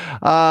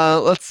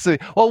 Let's see.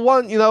 Well,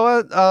 one, you know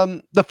what?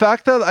 The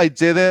fact that I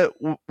did it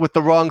with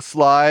the wrong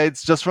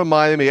slides just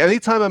reminded me.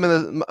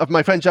 Anytime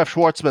my friend Jeff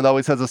Schwartzman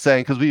always has a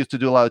saying, because we used to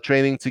do a lot of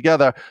training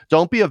together,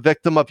 don't be a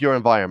victim of your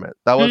environment.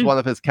 That was one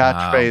of his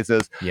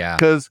catchphrases. Yeah.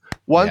 Because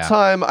one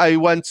time I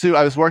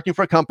was working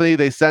for a company.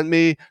 They sent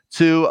me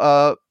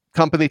to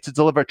company to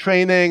deliver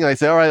training. And I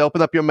say, all right,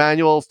 open up your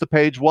manuals to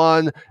page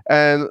 1.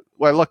 And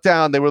when I looked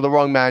down, they were the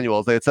wrong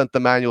manuals. They had sent the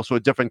manuals to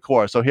a different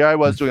course. So here I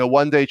was doing a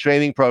 1-day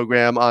training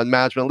program on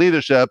management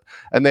leadership,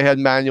 and they had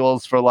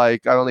manuals for I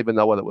don't even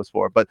know what it was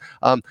for. But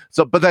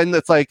but then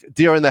it's like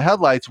deer in the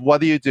headlights.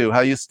 What do you do?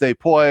 How do you stay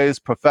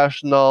poised,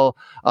 professional?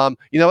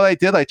 You know what I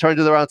did? I turned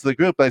it around to the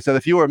group and I said,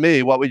 if you were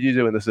me, what would you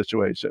do in this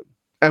situation?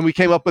 And we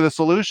came up with a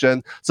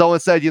solution. Someone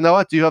said, you know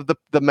what, do you have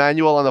the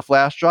manual on a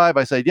flash drive?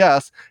 I said,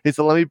 yes. He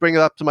said, let me bring it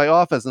up to my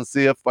office and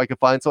see if I could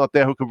find someone up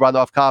there who could run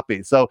off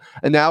copies. So,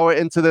 and now we're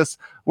into this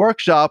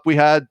workshop. We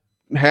had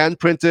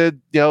hand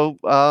printed,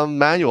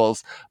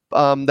 manuals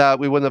that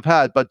we wouldn't have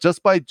had. But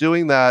just by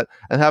doing that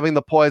and having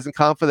the poise and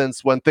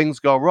confidence when things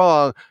go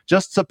wrong,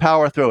 just to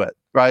power through it.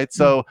 Right.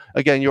 So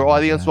again, your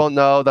audience won't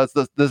know. There's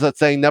that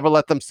saying, never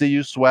let them see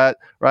you sweat.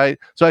 Right.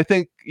 So I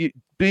think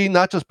be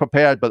not just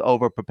prepared, but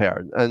over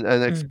prepared,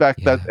 and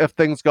expect that if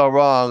things go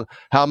wrong,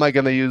 how am I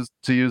going to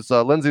use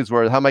Lindsay's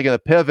word? How am I going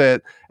to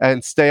pivot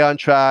and stay on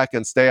track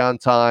and stay on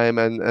time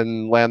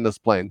and land this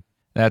plane?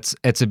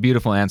 It's a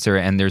beautiful answer,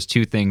 and there's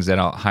 2 things that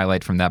I'll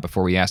highlight from that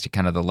before we ask you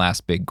kind of the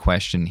last big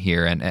question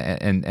here,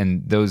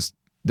 and those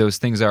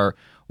things are,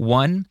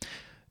 one,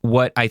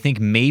 what I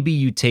think maybe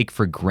you take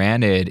for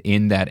granted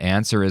in that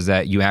answer is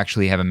that you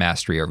actually have a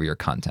mastery over your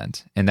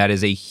content. And that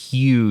is a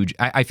huge,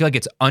 I feel like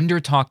it's under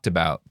talked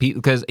about,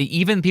 because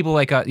even people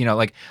like,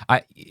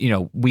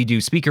 we do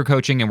speaker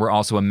coaching and we're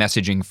also a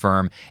messaging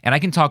firm. And I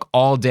can talk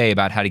all day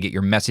about how to get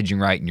your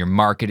messaging right and your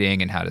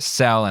marketing and how to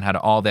sell and how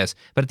to all this.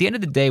 But at the end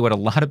of the day, what a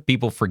lot of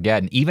people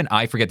forget, and even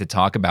I forget to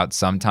talk about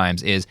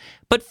sometimes, is,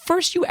 but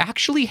first you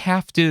actually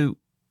have to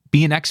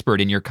be an expert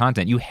in your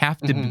content. You have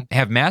to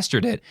have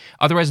mastered it.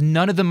 Otherwise,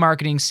 none of the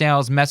marketing,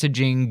 sales,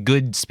 messaging,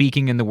 good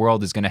speaking in the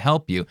world is going to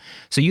help you.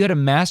 So you had a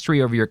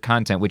mastery over your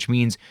content, which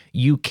means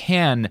you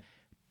can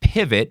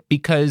pivot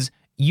because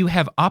you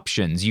have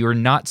options. You're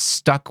not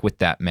stuck with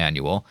that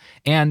manual.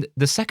 And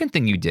the second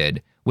thing you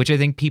did, which I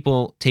think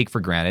people take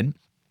for granted,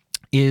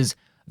 is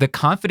the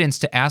confidence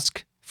to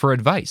ask for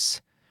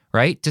advice.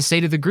 Right? To say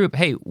to the group,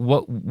 hey,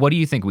 what do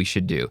you think we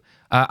should do?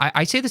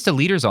 I say this to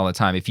leaders all the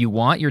time. If you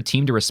want your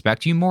team to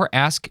respect you more,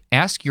 ask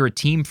your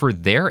team for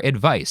their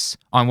advice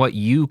on what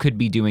you could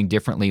be doing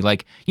differently.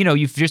 Like,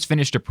 you've just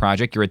finished a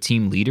project, you're a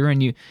team leader,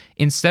 and you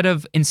instead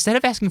of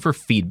asking for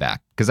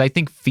feedback, because I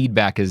think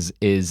feedback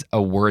is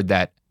a word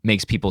that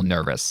makes people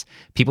nervous.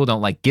 People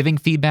don't like giving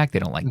feedback, they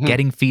don't like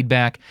getting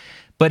feedback.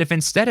 But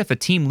if a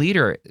team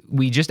leader,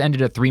 we just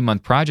ended a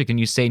 3-month project and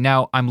you say,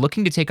 now I'm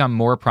looking to take on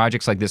more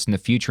projects like this in the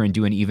future and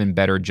do an even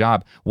better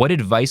job. What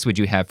advice would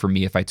you have for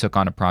me if I took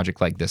on a project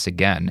like this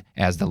again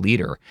as the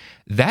leader?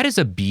 That is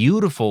a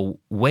beautiful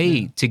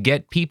way to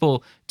get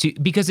people to,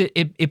 because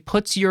it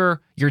puts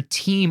your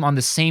team on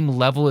the same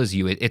level as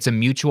you. It's a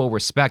mutual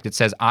respect. It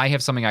says, I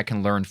have something I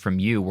can learn from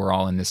you. We're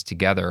all in this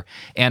together.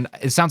 And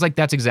it sounds like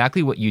that's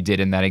exactly what you did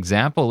in that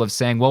example of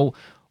saying, well,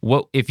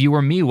 what if you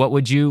were me, what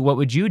would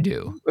you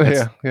do?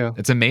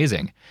 It's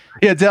amazing.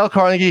 Yeah, Dale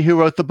Carnegie, who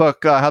wrote the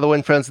book How to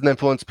Win Friends and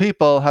Influence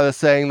People, had a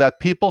saying that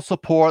people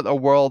support a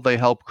world they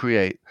help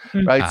create.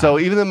 Right. So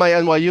even in my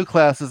NYU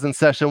classes in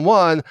session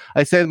 1,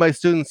 I say to my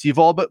students,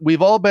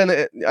 we've all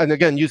been, and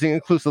again, using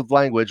inclusive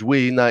language,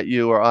 we, not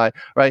you or I,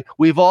 right?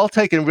 We've all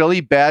taken really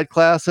bad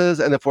classes,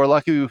 and if we're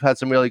lucky, we've had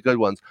some really good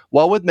ones.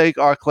 What would make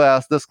our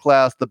class, this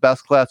class, the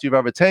best class you've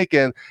ever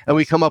taken? And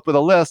we come up with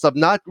a list of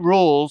not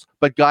rules,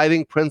 but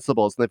guiding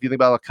principles. And if you think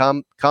about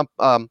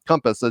a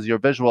compass as your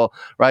visual,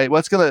 right?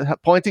 What's going to,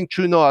 pointing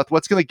true north,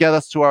 what's going to get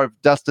us to our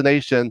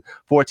destination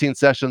 14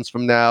 sessions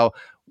from now,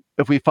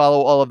 if we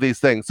follow all of these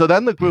things? So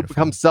then the group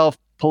becomes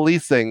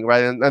self-policing,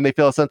 right? And they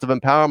feel a sense of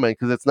empowerment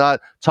because it's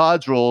not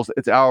Todd's rules,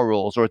 it's our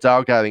rules, or it's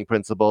our guiding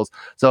principles.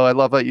 So I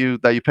love that you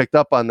picked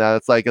up on that.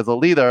 It's like, as a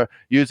leader,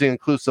 using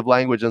inclusive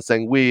language and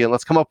saying we, and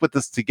let's come up with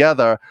this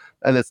together.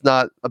 And it's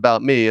not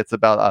about me, it's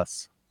about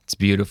us. It's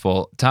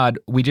beautiful. Todd,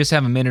 we just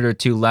have a minute or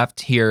two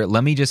left here.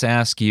 Let me just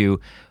ask you,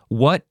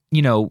 what,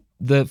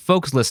 the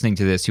folks listening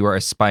to this who are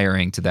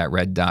aspiring to that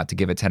red dot to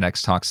give a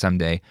TEDx talk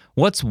someday,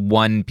 what's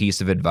one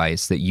piece of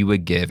advice that you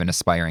would give an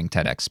aspiring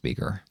TEDx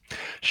speaker?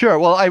 Sure.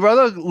 Well, I wrote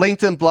a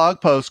LinkedIn blog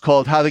post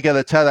called How to Get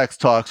a TEDx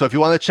Talk. So if you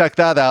want to check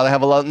that out, I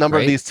have a number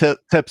of these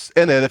tips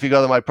in it if you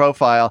go to my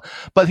profile.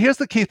 But here's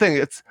the key thing.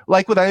 It's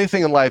like with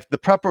anything in life, the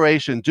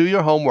preparation, do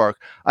your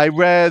homework. I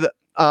read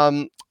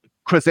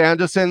Chris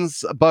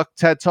Anderson's book,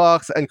 TED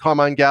Talks, and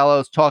Carmine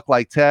Gallo's Talk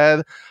Like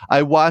TED.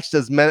 I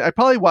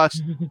probably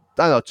watched,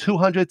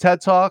 200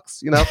 TED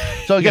Talks,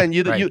 So again,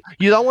 you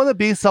don't want to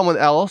be someone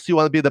else. You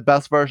want to be the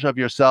best version of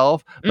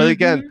yourself. But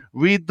again,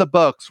 read the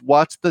books,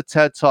 watch the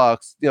TED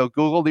Talks,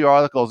 Google the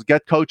articles,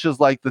 get coaches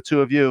like the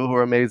two of you who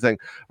are amazing,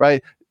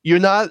 right? You're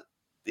not,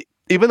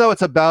 even though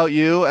it's about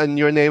you and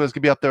your name is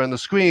going to be up there on the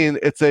screen,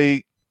 it's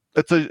a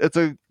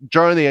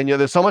journey, and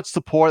there's so much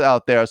support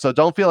out there. So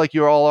don't feel like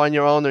you're all on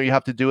your own or you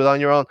have to do it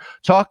on your own.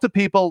 Talk to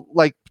people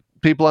like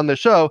people on the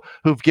show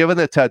who've given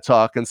a TED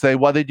Talk and say,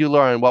 what did you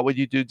learn? What would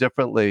you do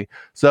differently?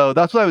 So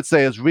that's what I would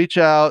say, is reach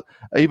out.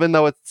 Even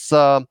though it's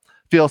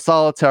feels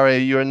solitary,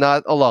 you're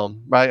not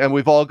alone, right? And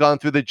we've all gone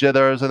through the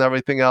jitters and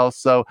everything else.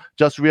 So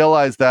just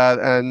realize that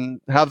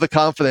and have the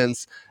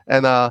confidence.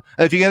 And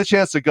if you get a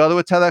chance to go to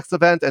a TEDx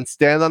event and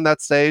stand on that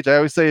stage, I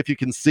always say, if you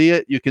can see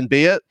it, you can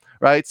be it.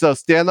 Right? So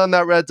stand on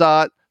that red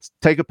dot,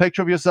 take a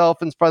picture of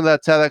yourself in front of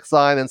that TEDx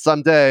sign, and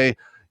someday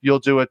you'll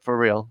do it for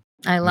real.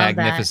 I love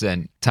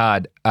Magnificent.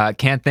 Todd,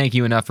 can't thank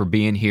you enough for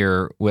being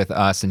here with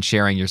us and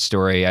sharing your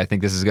story. I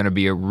think this is going to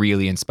be a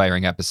really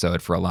inspiring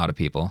episode for a lot of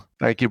people.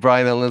 Thank you,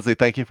 Brian and Lindsay.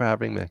 Thank you for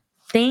having me.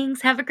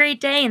 Thanks. Have a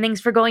great day, and thanks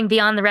for going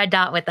beyond the red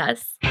dot with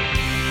us.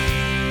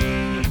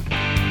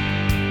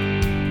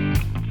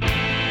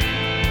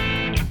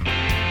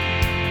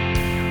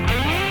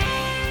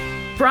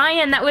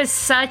 Brian, that was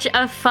such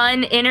a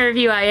fun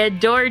interview. I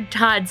adored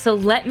Todd. So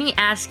let me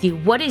ask you,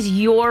 what is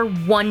your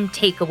one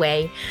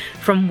takeaway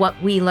from what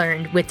we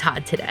learned with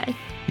Todd today?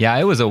 Yeah,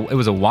 it was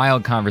a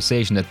wild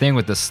conversation. The thing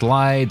with the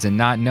slides and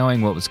not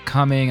knowing what was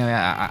coming.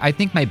 I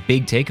think my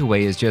big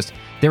takeaway is just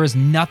there is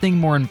nothing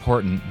more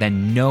important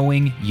than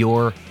knowing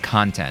your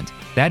content.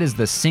 That is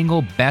the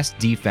single best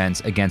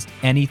defense against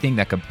anything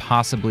that could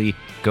possibly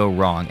go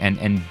wrong.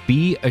 And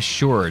be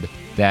assured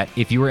that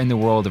if you are in the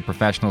world of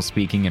professional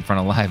speaking in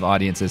front of live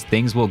audiences,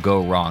 things will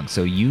go wrong.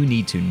 So you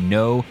need to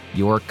know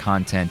your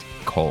content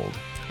cold.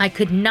 I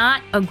could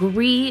not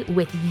agree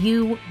with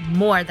you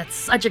more. That's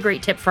such a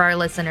great tip for our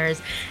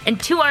listeners. And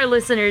to our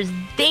listeners,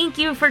 thank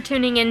you for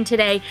tuning in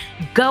today.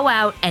 Go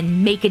out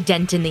and make a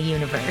dent in the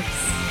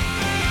universe.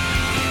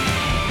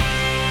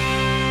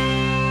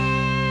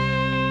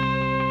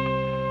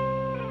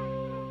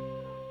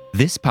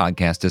 This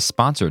podcast is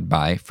sponsored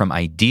by From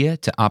Idea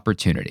to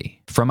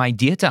Opportunity. From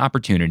Idea to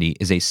Opportunity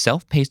is a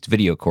self-paced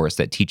video course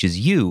that teaches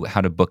you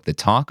how to book the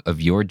talk of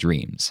your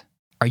dreams.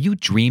 Are you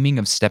dreaming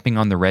of stepping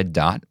on the red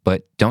dot,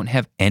 but don't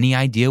have any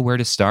idea where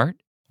to start?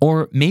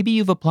 Or maybe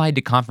you've applied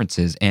to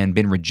conferences and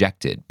been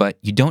rejected, but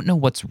you don't know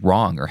what's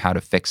wrong or how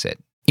to fix it.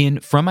 In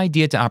From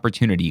Idea to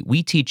Opportunity,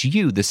 we teach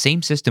you the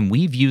same system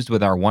we've used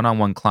with our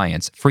one-on-one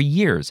clients for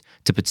years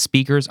to put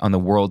speakers on the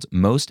world's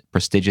most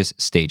prestigious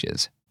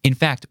stages. In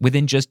fact,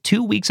 within just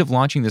 2 weeks of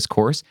launching this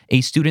course,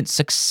 a student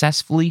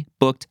successfully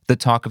booked the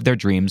talk of their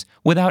dreams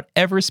without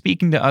ever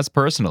speaking to us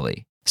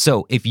personally.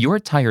 So if you're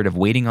tired of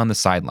waiting on the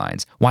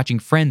sidelines, watching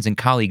friends and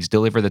colleagues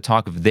deliver the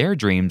talk of their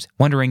dreams,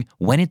 wondering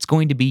when it's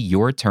going to be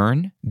your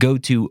turn, go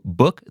to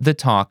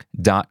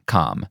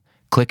bookthetalk.com.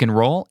 Click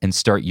enroll and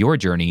start your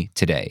journey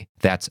today.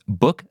 That's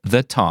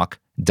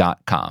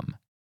bookthetalk.com.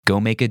 Go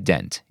make a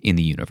dent in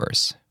the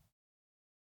universe.